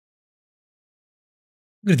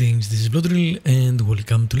Greetings, this is Vlodril and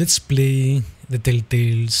welcome to Let's Play the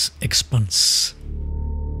Telltale's Expanse.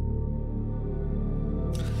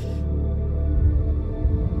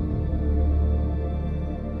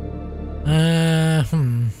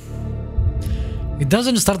 It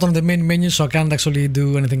doesn't start on the main menu, so I can't actually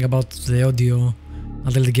do anything about the audio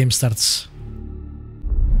until the game starts.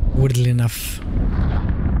 Weirdly enough.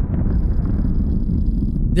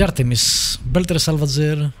 The Artemis, Belter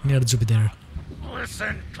Salvager near Jupiter.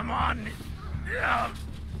 Listen, come on. Yeah.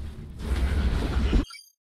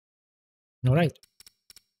 All right.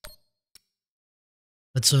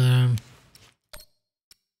 Let's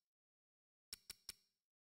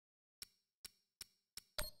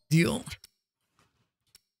deal.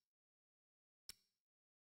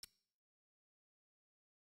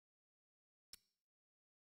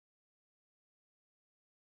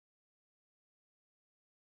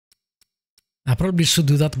 I probably should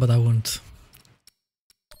do that, but I won't.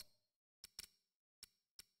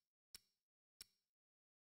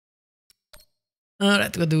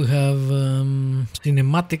 Alright, what do we have?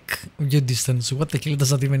 Cinematic view distance. What the hell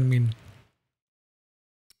does that even mean?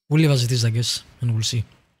 We'll leave as it is, I guess, and we'll see.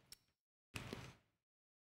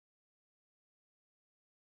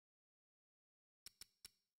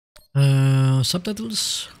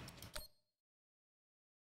 Subtitles.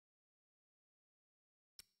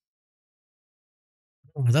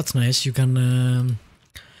 Oh, that's nice. You can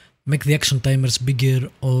make the action timers bigger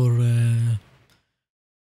or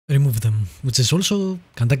remove them, which is also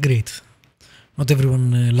kinda great. Not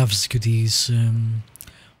everyone loves QTEs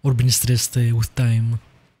or being stressed with time.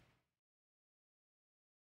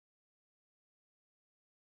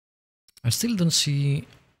 I still don't see.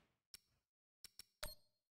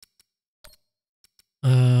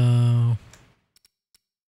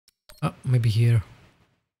 Maybe here.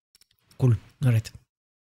 Cool. All right.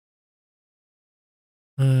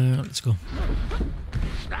 Let's go.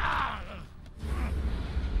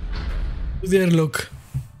 To the airlock.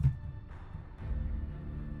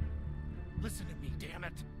 Listen to me, damn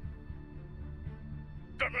it.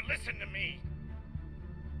 Drummer, listen to me.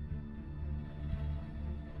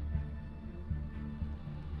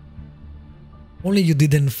 Only you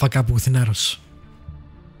didn't fuck up with arrows.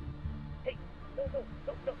 Hey,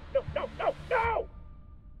 no!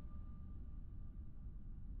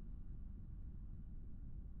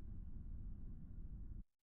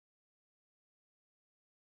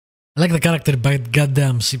 I like the character, but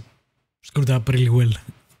goddamn, she screwed up really well.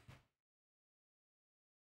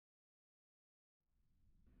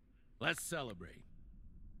 Let's celebrate.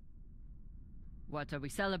 What are we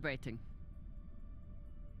celebrating?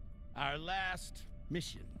 Our last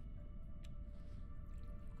mission.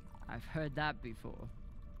 I've heard that before.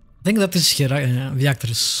 I think that is her, the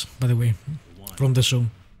actress, by the way, from the show.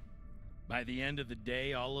 By the end of the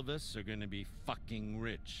day, all of us are gonna be fucking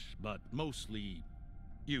rich, but mostly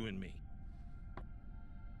you and me.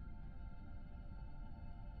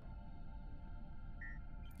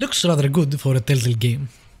 Looks rather good for a Telltale game.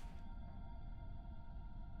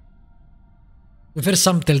 The first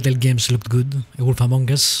some Telltale games looked good. A Wolf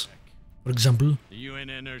Among Us, for example. The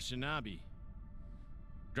UNN Shinabi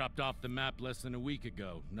dropped off the map less than a week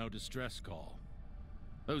ago. No distress call.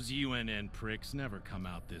 Those UNN pricks never come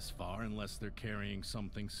out this far unless they're carrying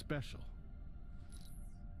something special.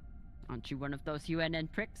 Aren't you one of those UNN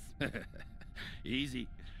pricks? Easy.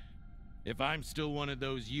 If I'm still one of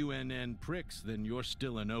those UNN pricks, then you're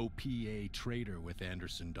still an OPA traitor with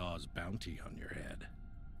Anderson Dawes' bounty on your head.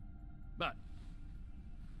 But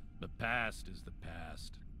the past is the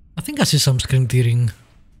past. I think I see some screen tearing.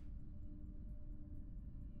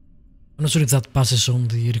 I'm not sure if that passes on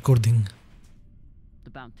the recording. The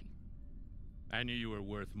bounty. I knew you were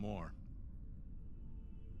worth more.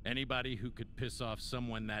 Anybody who could piss off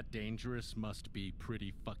someone that dangerous must be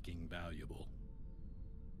pretty fucking valuable.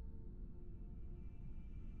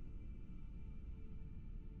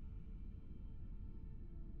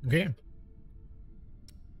 Okay.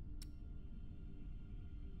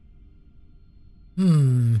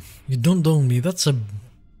 You don't own me. That's a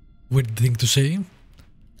weird thing to say.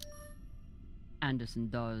 Anderson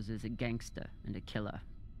Dawes is a gangster and a killer.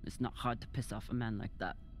 It's not hard to piss off a man like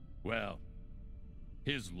that. Well,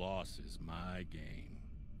 his loss is my gain.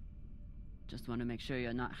 Just want to make sure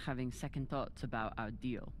you're not having second thoughts about our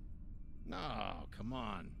deal. No, come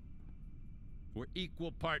on. We're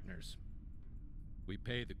equal partners. We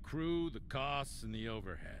pay the crew, the costs, and the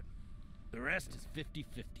overhead. The rest is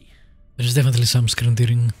 50-50. There's definitely some screen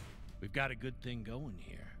tearing. We've got a good thing going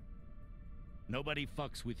here. Nobody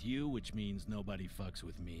fucks with you, which means nobody fucks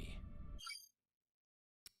with me.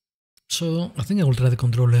 So, I think I will try the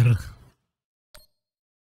controller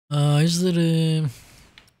Is there a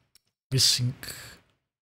missing?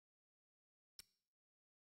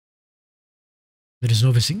 There is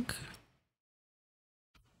no missing.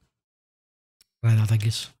 Try that, I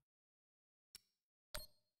guess.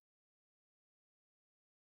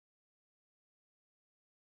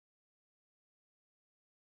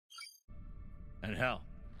 And hell,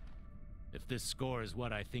 if this score is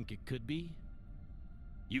what I think it could be,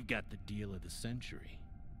 you've got the deal of the century.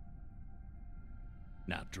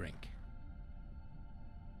 Now drink.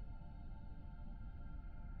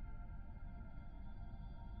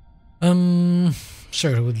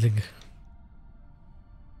 Sure, Woodling.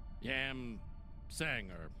 Yam, sang,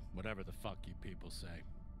 or whatever the fuck you people say.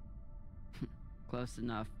 Close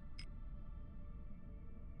enough.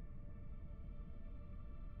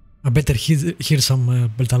 I better hear some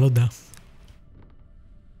Beltaloda.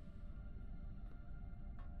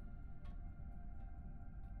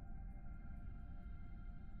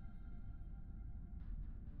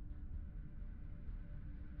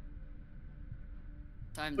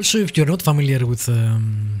 Also, if you're not familiar with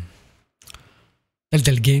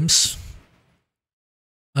Telltale games,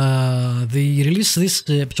 they release this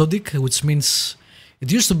episodic, which means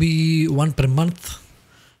it used to be one per month.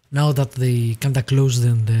 Now that they kinda closed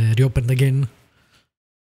and reopened again,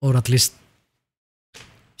 or at least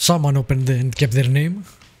someone opened and kept their name,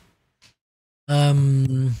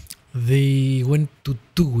 they went to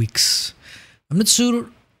 2 weeks. I'm not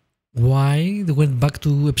sure why they went back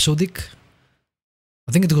to episodic.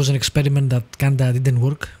 I think it was an experiment that kinda didn't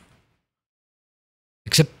work.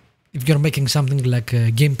 Except if you're making something like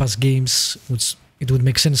Game Pass games, which it would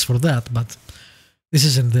make sense for that, but this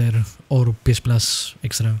isn't there, or PS Plus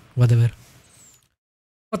Extra, whatever.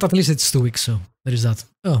 But at least it's 2 weeks, so there is that.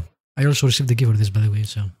 Oh, I also received a gift for this, by the way,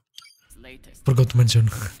 so forgot to mention.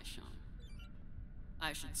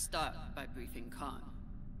 I should start by briefing Khan.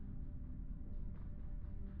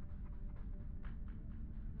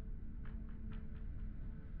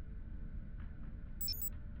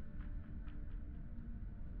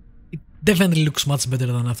 It definitely looks much better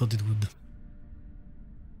than I thought it would.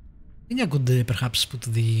 I think I could perhaps put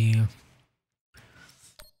the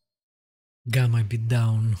gamma a bit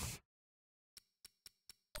down.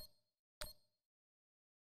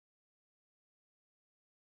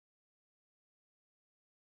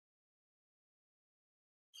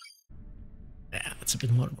 Yeah, that's a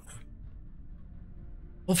bit more.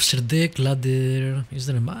 Officer deck, ladder. Is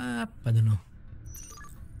there a map? I don't know.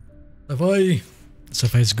 Sci-fi.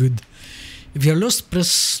 Sci-fi is good. If you're lost,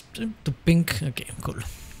 press to pink. Okay, cool.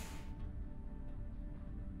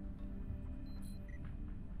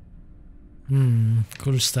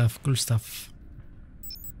 Cool stuff, cool stuff.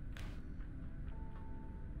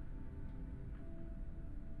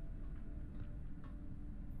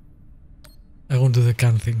 I won't do the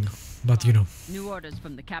can thing, but you know. New orders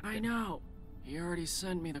from the captain. I know. He already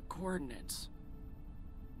sent me the coordinates.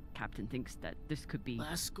 Captain thinks that this could be...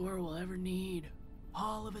 Last score we'll ever need.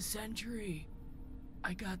 Haul of a century.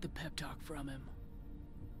 I got the pep talk from him.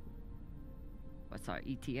 What's our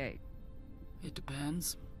ETA? It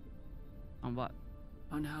depends. On what?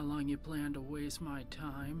 On how long you plan to waste my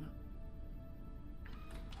time.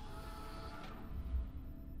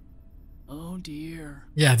 Oh dear.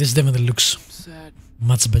 Yeah, this definitely looks Upset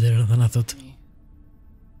much better than I thought. me.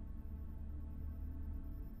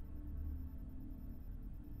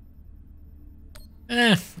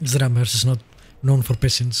 It's Immerse is not known for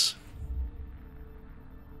patience.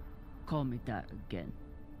 Call me that again.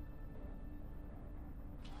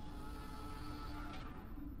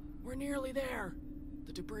 We're nearly there.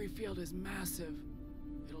 The debris field is massive.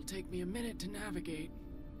 It'll take me a minute to navigate.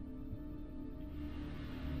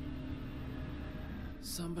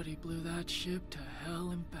 Somebody blew that ship to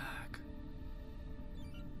hell and back.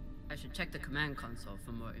 I should check the command console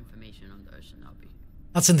for more information on the Oceanobi.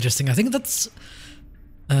 That's interesting. I think that's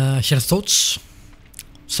her thoughts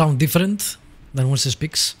sound different than when she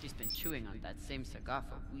speaks. She's been chewing on that same cigar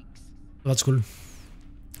for weeks. That's cool.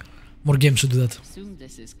 More games should do that. Assume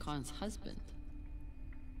this is Khan's husband.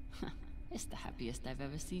 It's the happiest I've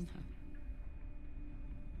ever seen her.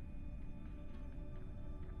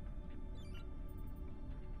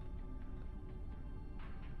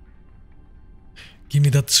 Give me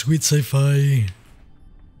that sweet sci-fi.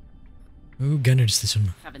 Ooh, gunner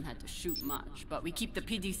station. Haven't had to shoot much, but we keep the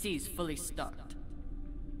PDCs fully stocked.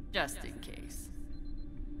 Just in case.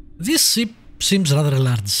 This ship seems rather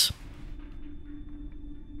large.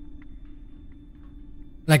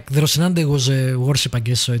 Like the Rocinante was a warship, I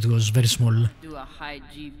guess, so it was very small. Do a high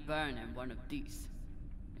G burn in one of these.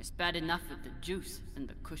 It's bad enough with the juice and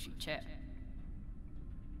the cushy chair.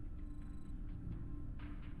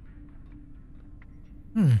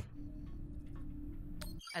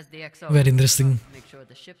 As the XO, Very interesting. make sure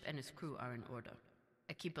the ship and its crew are in order.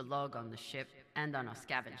 I keep a log on the ship and on our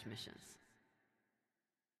scavenge missions.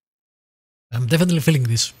 I'm definitely feeling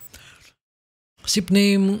this. Ship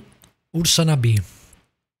name Ursanabi.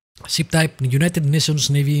 Ship type United Nations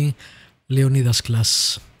Navy Leonidas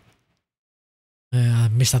class.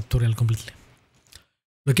 Missed that tutorial completely.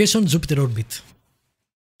 Location Jupiter orbit.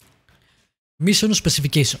 Mission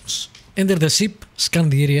specifications. Enter the ship, scan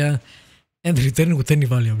the area, and return with any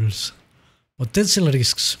valuables. Potential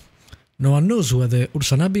risks. No one knows why the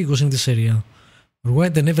Ursanabi was in this area, or why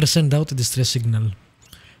they never sent out a distress signal.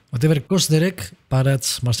 Whatever caused the wreck,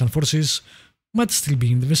 pirates, Martian forces, might still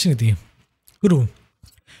be in the vicinity. Crew.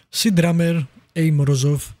 C. Drummer, A.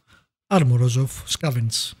 Morozov, R. Morozov,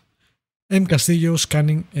 scavenge. M. Castillo,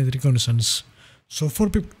 scanning and reconnaissance. So 4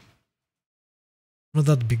 people. Not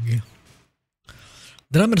that big.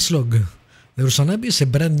 Drummer's log. The Ursanabi is a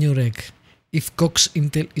brand new wreck. If Cox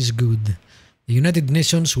intel is good, the United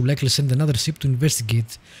Nations will likely send another ship to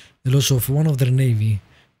investigate the loss of one of their navy,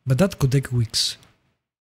 but that could take weeks.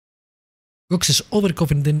 Cox is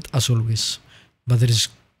overconfident as always, but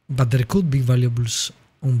there could be valuables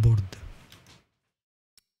on board.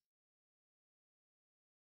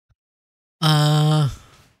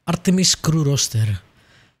 Artemis crew roster.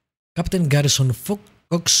 Captain Garrison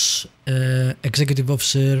Cox, Executive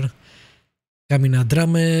Officer Camina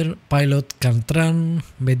Drummer, Pilot Cantran,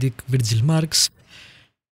 Medic Virgil Marks,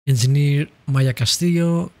 Engineer Maya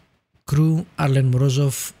Castillo, Crew Arlen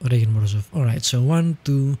Morozov, Regan Morozov. Alright, so 1,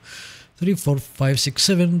 2, 3, 4, 5, 6,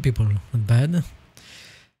 7 people. Not bad.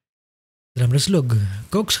 Drummer's log.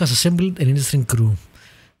 Cox has assembled an interesting crew.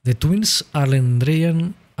 The twins, Arlen and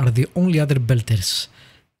Ryan, are the only other belters.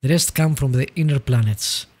 The rest come from the inner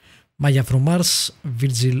planets. Maya from Mars,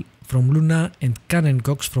 Virgil from Luna, and Khan and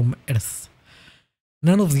Cox from Earth.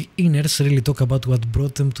 None of the inners really talk about what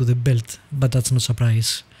brought them to the belt, but that's no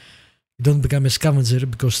surprise. You don't become a scavenger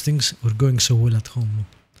because things were going so well at home.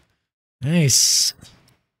 Nice.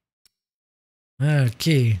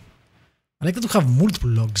 Okay. I like to have multiple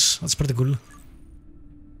logs. That's pretty cool.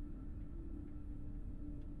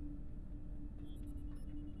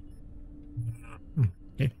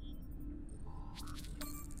 Okay.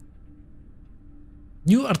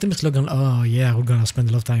 New Artemis log. Oh yeah, we're gonna spend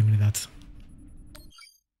a lot of time in that.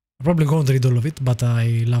 I'm probably going to read all of it, but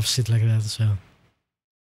I love shit like that, so.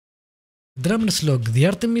 Drummer's log. The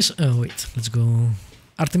Artemis. Oh, wait. Let's go.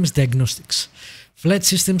 Artemis diagnostics. Flight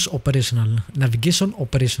systems operational. Navigation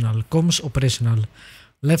operational. Comms operational.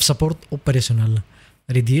 Life support operational.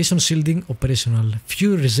 Radiation shielding operational.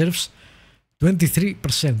 Fuel reserves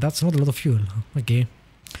 23%. That's not a lot of fuel. Okay.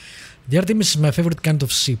 The Artemis is my favorite kind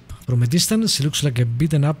of ship. From a distance, it looks like a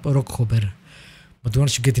beaten up rock hopper. But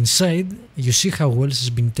once you get inside, you see how well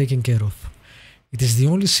it's been taken care of. It is the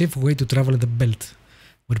only safe way to travel the belt,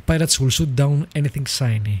 where pirates will shoot down anything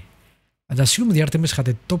shiny. I'd assume the Artemis had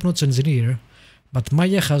a top-notch engineer, but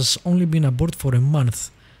Maya has only been aboard for a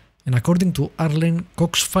month, and according to Arlen,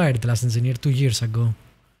 Cox fired the last engineer 2 years ago.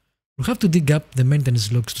 We'll have to dig up the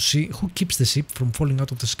maintenance logs to see who keeps the ship from falling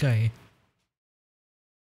out of the sky.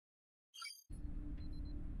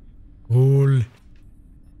 Cool.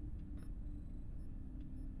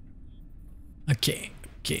 Okay,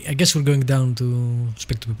 I guess we're going down to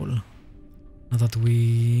speak to people. Now that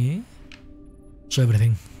we saw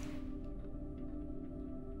everything.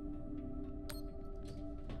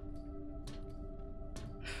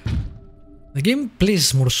 The game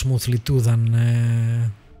plays more smoothly too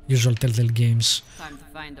than usual Telltale games, Time to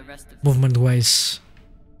find the rest of movement-wise.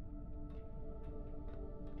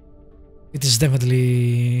 It is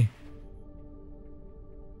definitely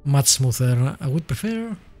much smoother. I would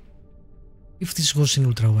prefer if this goes in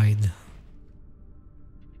ultrawide.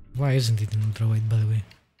 Why isn't it in ultrawide, by the way?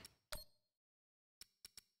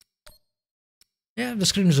 Yeah, the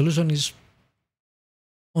screen resolution is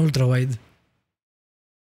ultrawide.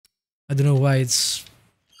 I don't know why it's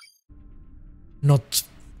not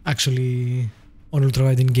actually on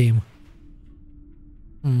ultrawide in game.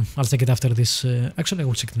 I'll check it after this. Actually, I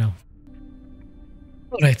will check it now.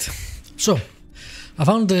 Alright, so I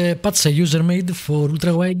found the patch a user made for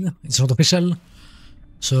ultrawide. It's not official,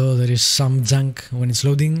 so there is some junk when it's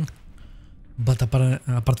loading, but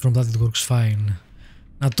apart from that it works fine.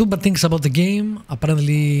 Now, two bad things about the game.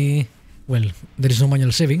 Apparently, well, there is no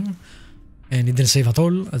manual saving, and it didn't save at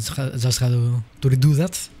all. I just had to redo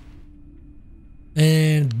that.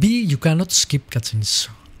 And B, you cannot skip cutscenes,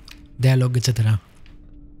 dialogue, etc.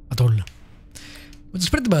 at all, which is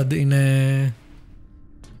pretty bad in a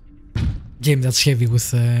game that's heavy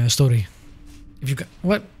with story. If you can,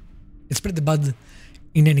 well, it's pretty bad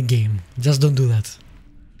in any game. Just don't do that.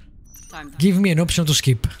 Give me an option to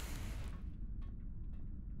skip.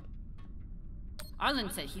 Arlen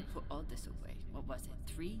said he put all this away. What was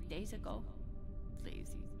it, 3 days ago?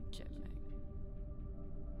 Lazy jetlag.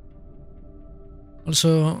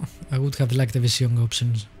 Also, I would have liked the VC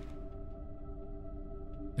options.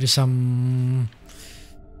 There is some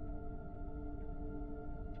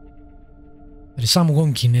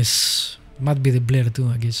wonkiness. Might be the blur too,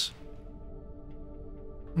 I guess.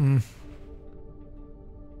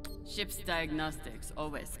 Ship's diagnostics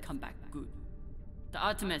always come back good. The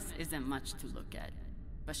Artemis isn't much to look at,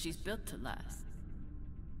 but she's built to last.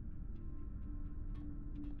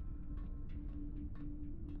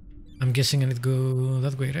 I'm guessing I need to go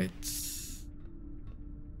that way, right?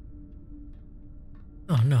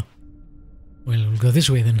 Oh no. Well, we'll go this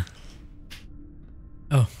way then.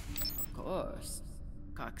 Oh. Of course.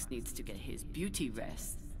 Cox needs to get his beauty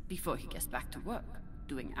rest before he gets back to work,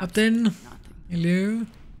 doing Captain. absolutely nothing. Hello?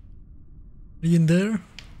 Are you in there?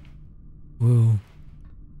 Whoa.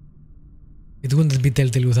 It wouldn't be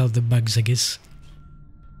Telltale without the bugs, I guess.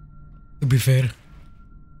 To be fair.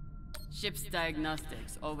 Ship's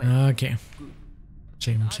diagnostics always Okay. good.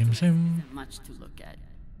 Same. Isn't much to look at,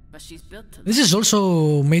 but she's built to This is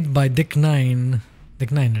also made by Deck 9.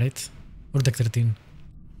 Deck 9, right? Or Deck 13?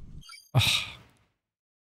 Ah.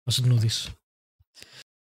 I should know this.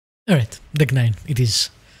 Alright, Deck 9, it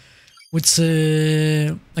is. Which,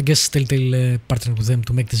 I guess Telltale partnered with them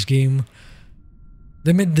to make this game.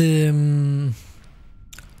 They made the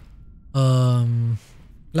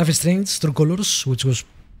Life is Strange True Colors, which was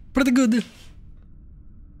pretty good.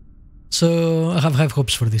 So I have high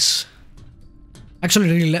hopes for this. Actually,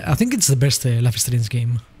 really, I think it's the best Life is Strange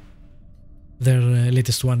game. Their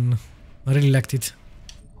latest one. I really liked it.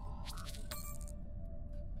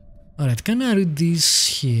 Alright, can I read this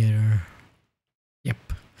here?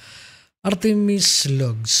 Yep. Artemis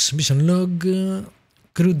logs. Mission log.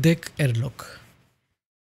 Crew deck airlock.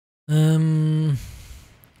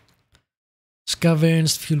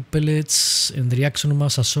 Scavenged fuel pellets and reaction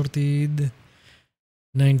mass assorted.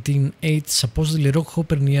 19.8. Supposedly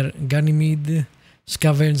rockhopper near Ganymede.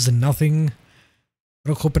 Scavenged nothing.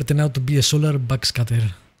 Rockhopper turned out to be a solar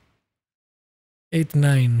backscatter.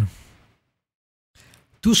 8.9.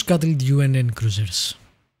 2 scuttled UNN cruisers.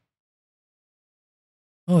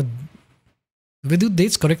 Oh, do we do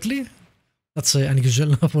dates correctly? That's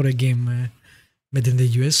unusual for a game made in the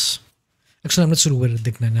US. Actually, I'm not sure where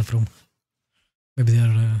Deck 9 are from. Maybe they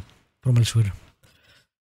are from elsewhere.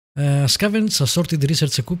 Scavenge assorted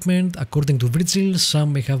research equipment. According to Vlodril,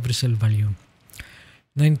 some may have resale value.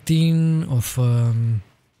 19 of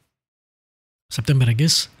September, I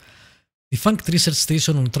guess. Defunct research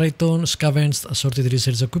station on Triton. Scavenged assorted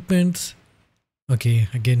research equipment. Okay,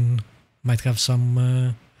 again, might have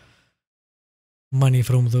some money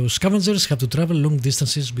from those scavengers. Have to travel long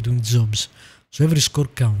distances between jobs, so every score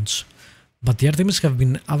counts. But the Artemis have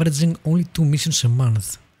been averaging only 2 missions a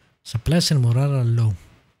month. Supplies and morale are low.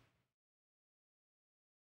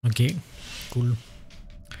 Okay, cool.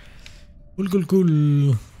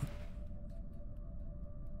 Cool.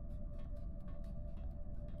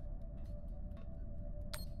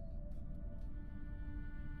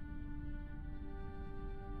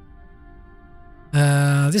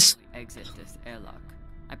 This Exit this airlock.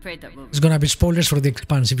 I prayed that we'll is gonna be spoilers for the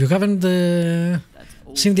Expanse. If you haven't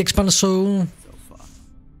seen the Expanse show, so far.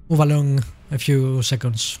 move along a few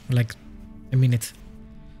seconds, like a minute.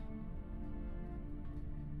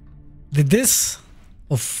 The death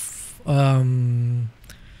of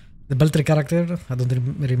the Beltry character, I don't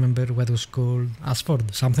remember what it was called,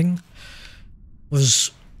 Ashford something,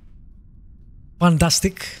 was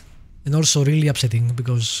fantastic and also really upsetting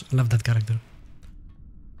because I love that character.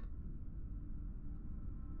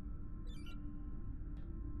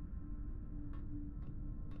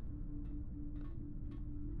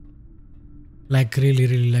 Like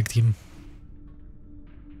really liked him.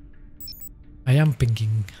 I am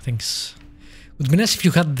pinking, thanks. Would be nice if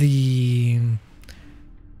you had the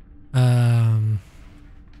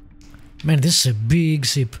man, this is a big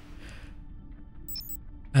ship.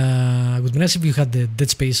 Would be nice if you had the Dead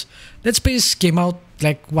Space. Dead Space came out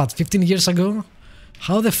like what, 15 years ago?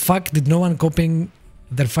 How the fuck did no one copying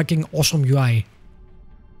their fucking awesome UI?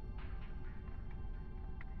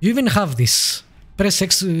 You even have this. Press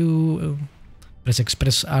X to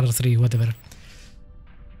press R3, whatever.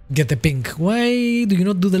 Get the pink. Why do you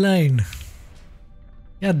not do the line?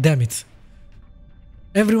 God damn it.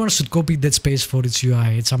 Everyone should copy Dead Space for its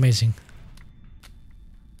UI. It's amazing.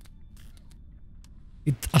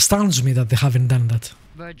 It astounds me that they haven't done that.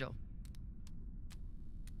 Virgil.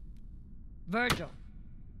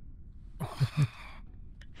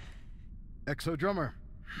 Exo Drummer.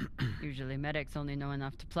 Usually medics only know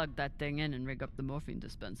enough to plug that thing in and rig up the morphine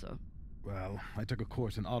dispenser. Well, I took a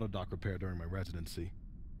course in autodoc repair during my residency.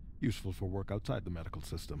 Useful for work outside the medical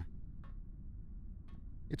system.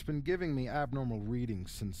 It's been giving me abnormal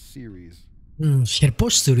readings since series. Her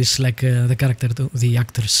posture is like the character, the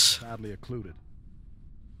actors. Badly occluded.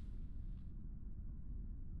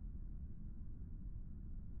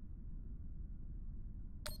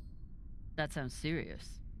 That sounds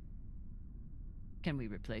serious. Can we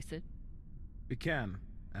replace it? We can,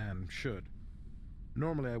 and should.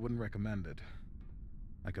 Normally I wouldn't recommend it.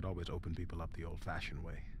 I could always open people up the old-fashioned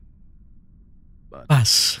way. But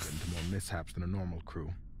Pass. I've been to more mishaps than a normal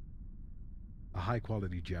crew. A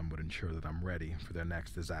high-quality gem would ensure that I'm ready for their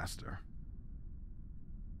next disaster.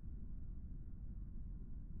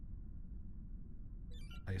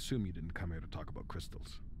 I assume you didn't come here to talk about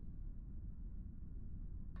crystals.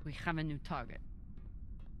 We have a new target.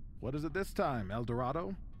 What is it this time, El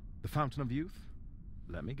Dorado? The Fountain of Youth?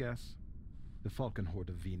 Let me guess. The Falcon Horde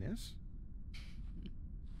of Venus?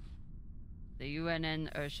 The UNN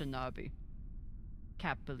Urshanabi.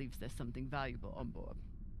 Cap believes there's something valuable on board.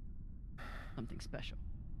 Something special.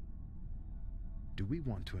 Do we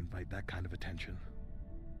want to invite that kind of attention?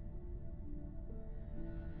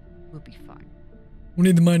 We'll be fine. We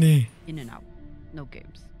need money. In and out. No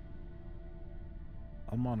games.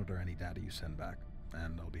 I'll monitor any data you send back,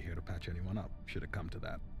 and I'll be here to patch anyone up, should it come to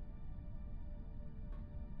that.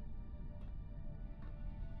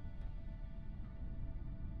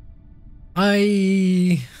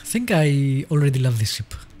 I think I already love this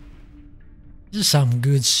ship. This is some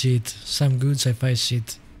good shit. Some good sci-fi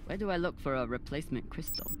shit. Where do I look for a replacement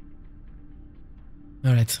crystal?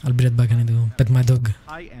 Alright, I'll be right back. I need to pet my dog.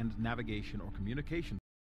 High-end navigation or communication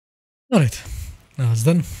Alright, now it's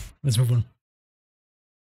done. Let's move on.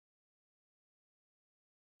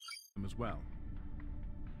 as well.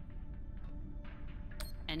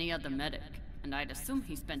 Any other medic, and I'd assume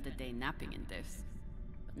he spent a day napping in this.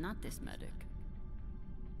 But not this medic.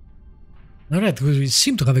 Alright, we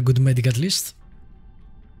seem to have a good medic at least.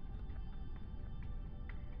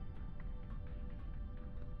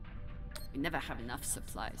 We never have enough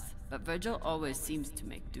supplies, but Virgil always seems to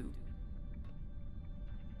make do.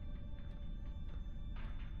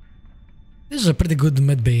 This is a pretty good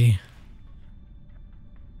med bay.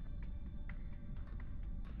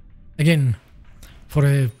 Again, for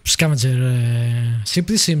a scavenger ship,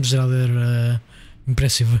 this seems rather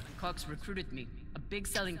impressive. Cox recruited me. A big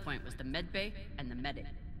selling point was the med bay and the medic.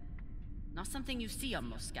 Not something you see on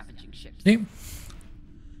most scavenging ships. See?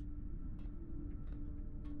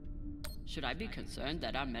 Should I be concerned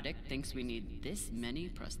that our medic thinks we need this many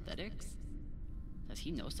prosthetics? Does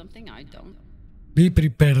he know something I don't? Be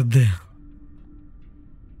prepared.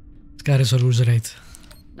 Scar is always right.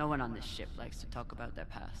 No one on this ship likes to talk about their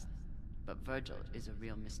past. But Virgil is a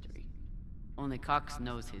real mystery. Only Cox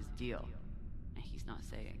knows his deal. And he's not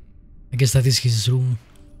saying. I guess that is his room.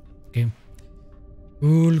 Okay.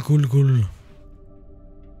 Cool, cool, cool.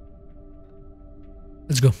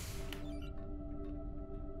 Let's go.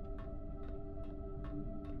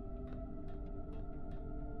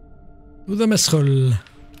 To the mess hall.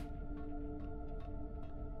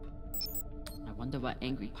 I wonder what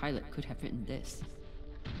angry pilot could have written this.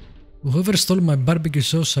 Whoever stole my barbecue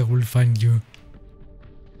sauce, I will find you.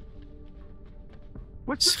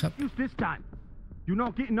 What's the excuse this time? You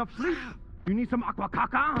not get enough sleep? You need some aqua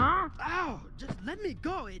caca, huh? Ow! Just let me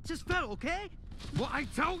go. It just fell, okay? What I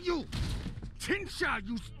tell you? Tinsha,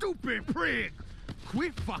 you stupid prig!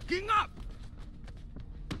 Quit fucking up!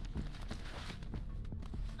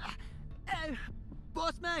 Hey,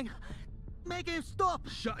 boss man, make him stop.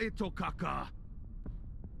 Shut it, Tokaka.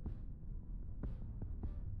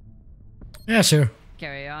 Yeah, sure.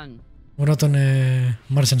 Carry on. We're not on a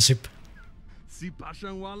Martian ship. See,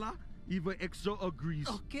 Pashanwala? Even Exo agrees.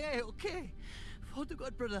 Okay, okay. For the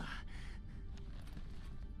God, brother.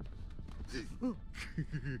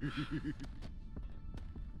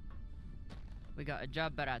 We got a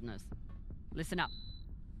job, Baradnas. Listen up.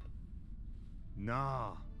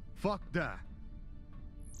 Nah, fuck that.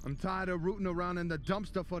 I'm tired of rooting around in the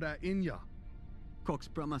dumpster for that Inya. Cox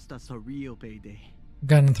promised us a real payday.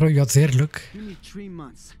 Gonna throw you out there, look. You need 3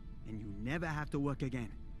 months, and you never have to work again.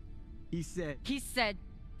 He said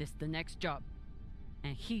This the next job.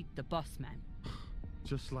 And he the boss man.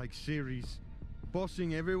 Just like Series.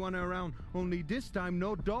 Bossing everyone around, only this time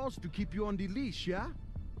no dolls to keep you on the leash, yeah?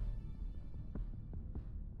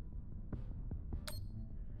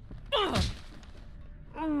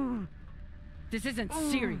 This isn't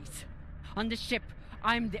Series. On the ship,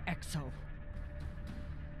 I'm the Exo.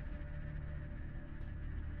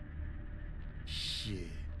 Shit.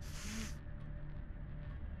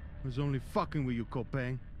 I was only fucking with you,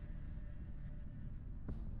 Kopeng.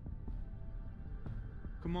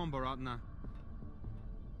 Come on, Baratna.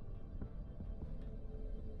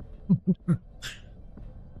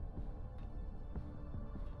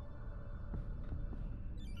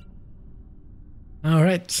 All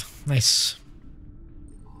right, nice.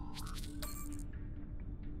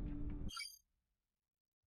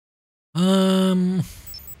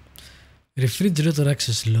 Refrigerator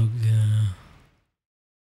access log.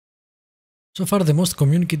 So far, the most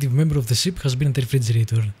communicative member of the ship has been the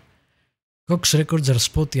refrigerator. Cox's records are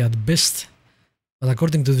spotty at best, but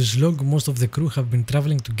according to this log, most of the crew have been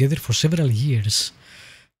traveling together for several years,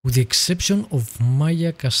 with the exception of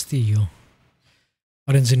Maya Castillo,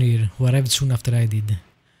 our engineer, who arrived soon after I did.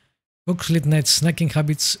 Cox's late-night snacking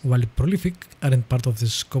habits, while prolific, aren't part of the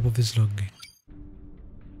scope of this log.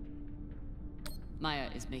 Maya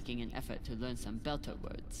is making an effort to learn some Belter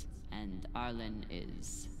words, and Arlen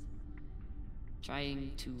is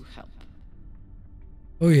trying to help.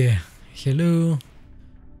 Oh yeah, hello.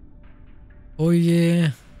 Oh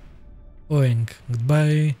yeah. Oeng,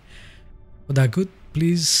 goodbye. Odakut,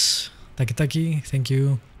 please. Taki taki, thank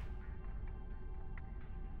you.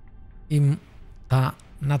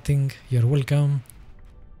 Nothing, you're welcome.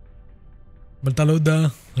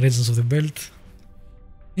 Baltaloda, residents of the belt.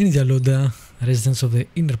 Indialoda, residents of the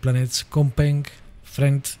inner planets. Kompeng,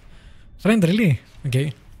 friend. Friend, really?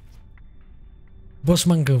 Okay. Boss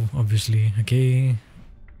Mango, obviously. Okay.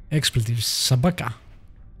 Expletives. Sabaka.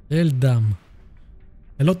 Eldam.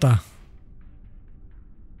 Elota.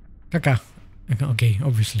 Kaka. Okay,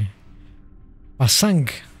 obviously. Pasang.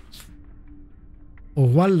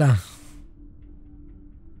 Owala.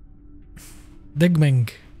 Degmeng.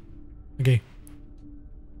 Okay.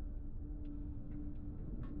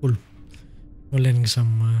 Cool. We're learning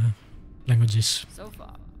some languages. So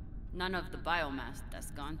far, none of the biomass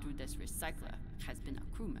that's gone through this recycler has been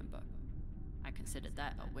a crew member. I consider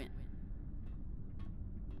that a win.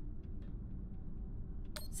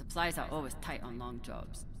 Supplies are always tight on long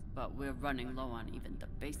jobs, but we're running low on even the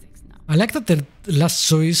basics now. I like that the last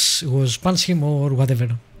choice was punch him or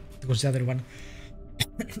whatever. It was the other one.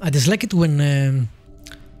 I dislike it when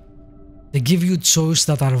they give you choices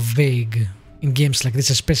that are vague in games like this,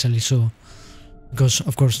 especially so, because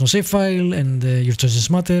of course no save file and your choices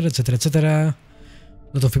matter, etc., etc.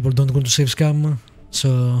 A lot of people don't want to save scam,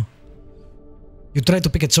 so you try to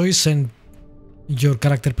pick a choice and your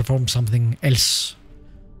character performs something else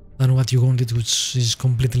than what you wanted, which is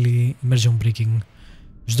completely immersion breaking.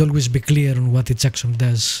 You should always be clear on what each action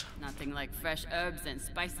does. Nothing like fresh herbs and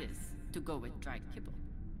spices to go with dried kibble.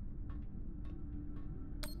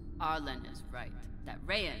 Arlen is right, that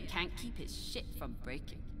Rayan can't keep his shit from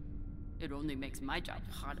breaking. It only makes my job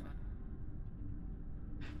harder.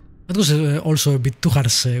 That was also a bit too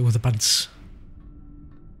harsh with the punch.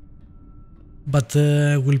 But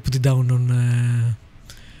we'll put it down on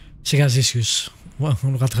she has issues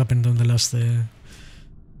on what happened on the last,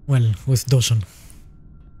 well, with Dawson.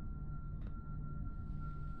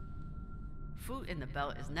 Food in the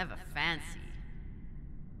belt is never fancy,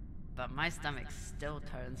 but my stomach still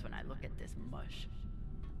turns when I look at this mush.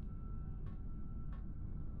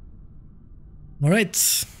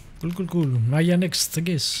 Alright, cool. Maya next, I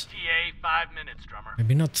guess. ETA 5 minutes, drummer.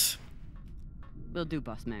 Maybe not. Will do,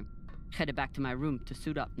 boss man. Headed back to my room to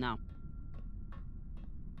suit up now.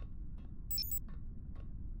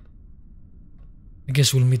 I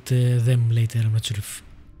guess we'll meet them later, I'm not sure if...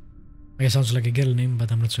 I guess sounds like a girl name,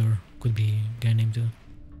 but I'm not sure. Could be a guy name too.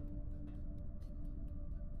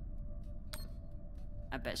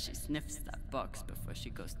 I bet she sniffs that box before she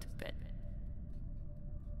goes to bed.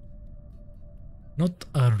 Not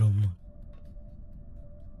our room.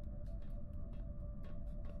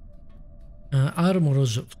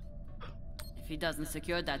 Morozov. If he doesn't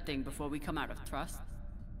secure that thing before we come out of trust,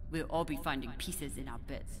 we'll all be finding pieces in our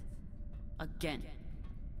beds. Again.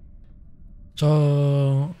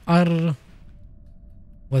 So,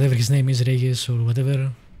 whatever his name is, Reyes or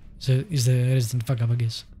whatever, is the resident fuck up, I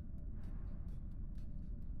guess.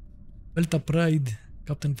 Delta Pride,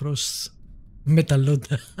 Captain Frost, Metal Load.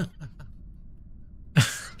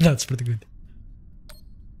 That's pretty good.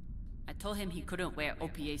 I told him he couldn't wear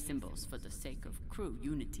OPA symbols for the sake of crew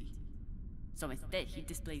unity. So instead, he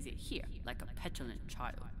displays it here, like a petulant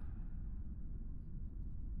child.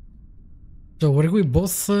 So were we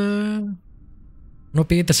both not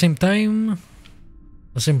pay at the same time?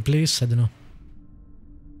 The same place? I don't know.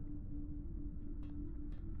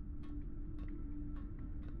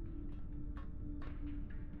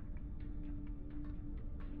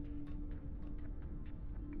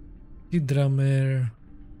 Drummer.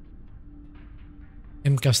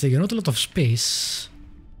 M. Castillo, not a lot of space.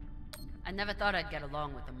 I never thought I'd get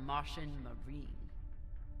along with a Martian Marine.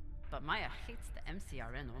 But Maya hates the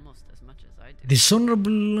MCRN almost as much as I do.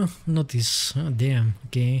 Dishonorable notice. Oh, damn.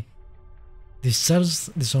 Okay. Discharge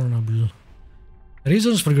dishonorable.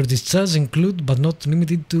 Reasons for your discharge include, but not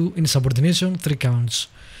limited to, insubordination 3 counts.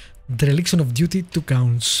 Dereliction of duty 2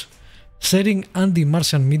 counts. Sharing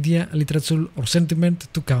anti-Martian media, literature or sentiment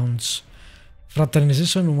 2 counts.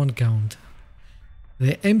 Fraternization 1 count.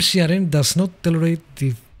 The MCRN does not tolerate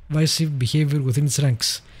divisive behavior within its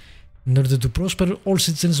ranks. In order to prosper, all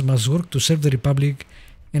citizens must work to serve the Republic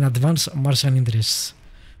and advance Martian interests.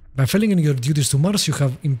 By failing in your duties to Mars, you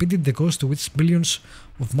have impeded the cause to which billions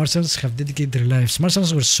of Martians have dedicated their lives.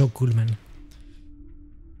 Martians were so cool, man.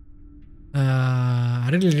 I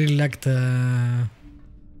really liked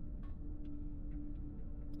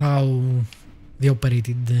how they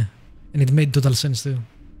operated, and it made total sense too.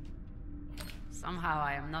 Somehow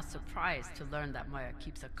I am not surprised to learn that Maya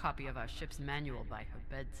keeps a copy of our ship's manual by her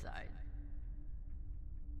bedside.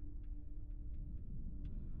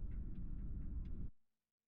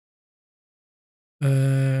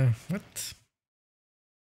 What?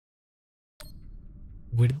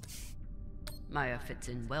 Weird. Maya fits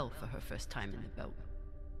in well for her first time in the belt,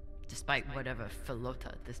 despite whatever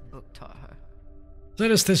philota this book taught her.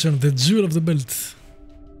 Sarah Station, the jewel of the belt.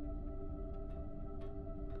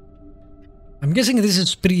 I'm guessing this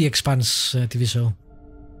is pre-Expanse TV show.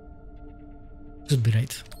 Should be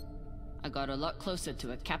right. I got a lot closer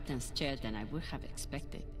to a captain's chair than I would have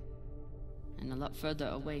expected, and a lot further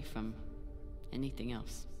away from anything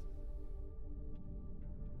else.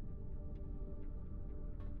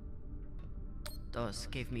 Dawes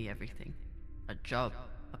gave me everything. A job,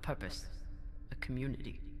 a purpose, a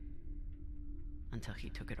community. Until he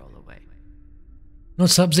took it all away. Not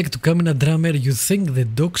subject to Camina Drummer, you think the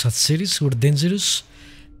dogs at Ceres were dangerous?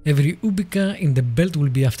 Every Ubica in the belt will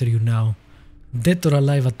be after you now. Dead or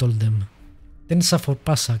alive, I told them. Tensa for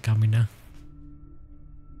pasa, Camina.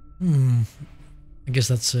 I guess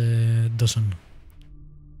that's Dawson.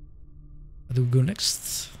 Where do we go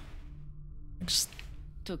next?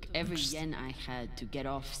 Took every yen I had to get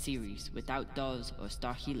off Ceres without Dawes or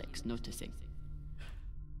Star Helix noticing.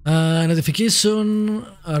 Notification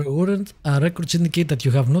records indicate that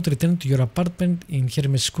you have not returned to your apartment in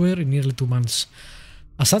Hermes Square in nearly 2 months.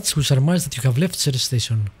 As such, we surmise that you have left Ceres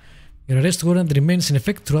Station. Your arrest warrant remains in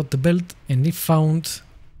effect throughout the belt, and if found,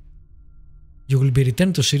 you will be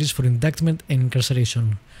returned to Ceres for indictment and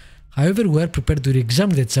incarceration. However, we are prepared to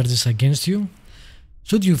re-examine the charges against you,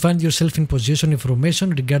 should you find yourself in possession of information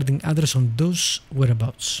regarding others on those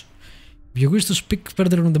whereabouts. If you wish to speak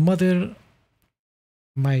further on the matter,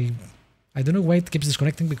 I don't know why it keeps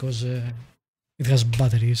disconnecting, because it has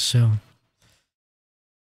batteries, so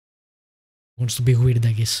wants to be weird,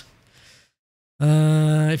 I guess.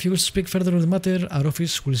 If you wish to speak further on the matter, our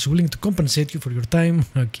office is willing to compensate you for your time.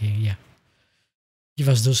 Okay, yeah. Give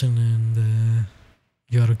us Dawson and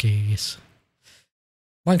you are okay, yes.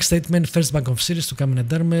 Bank statement, First Bank of Ceres to Camina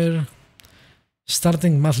Drummer.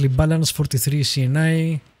 Starting monthly balance 43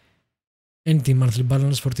 CNI. Ending monthly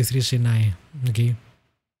balance 43 CNI. Okay.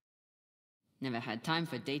 Never had time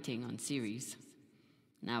for dating on Ceres.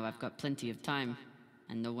 Now I've got plenty of time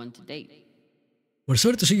and no one to date. We're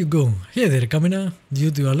sorry to see you go. Hey there, Camina.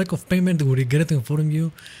 Due to a lack of payment, we regret to inform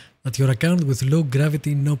you that your account with low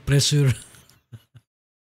gravity, no pressure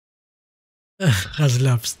has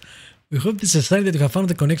lapsed. We hope this is a sign that you have found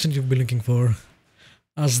the connection you've been looking for.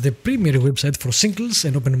 As the premier website for singles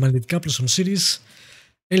and open-minded couples on Ceres,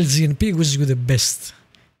 LGNP wishes you the best.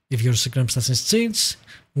 If your circumstances change,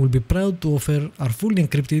 we'll be proud to offer our fully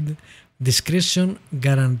encrypted, discretion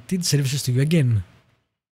guaranteed services to you again.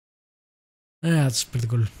 That's pretty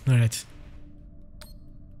cool. Alright.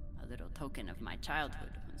 A little token of my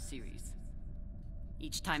childhood on Ceres.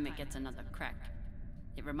 Each time it gets another crack,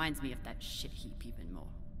 it reminds me of that shit heap even more.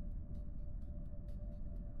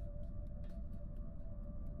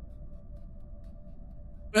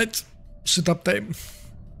 Right. Sit up time.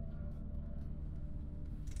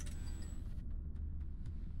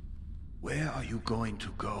 Where are you going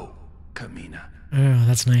to go, Camina? Oh,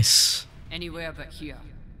 that's nice. Anywhere but here.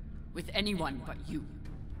 With anyone but you.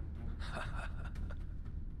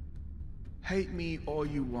 Hate me all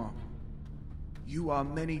you want. You are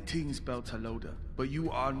many things, Beltaloda, but you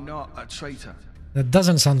are not a traitor. That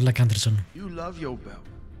doesn't sound like Anderson. You love your belt.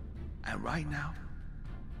 And right now,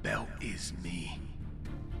 Belt is me.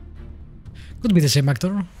 Could be the same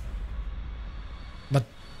actor. But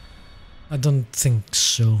I don't think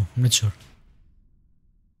so. I'm not sure.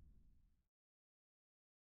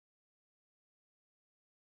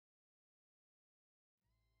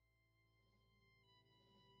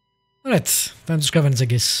 Alright, time to scavenge, I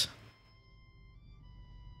guess.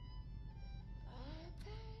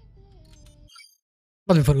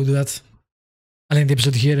 But before we do that, I'll end the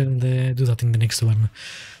episode here and do that in the next one.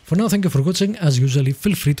 For now, thank you for watching. As usual,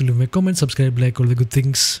 feel free to leave me a comment, subscribe, like, all the good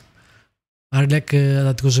things. I like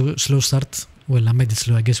that it was a slow start. Well, I made it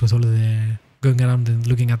slow, I guess, with all the going around and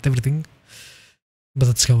looking at everything. But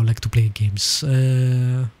that's how I like to play games.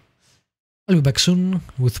 I'll be back soon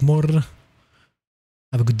with more.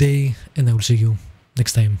 Have a good day, and I will see you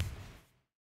next time.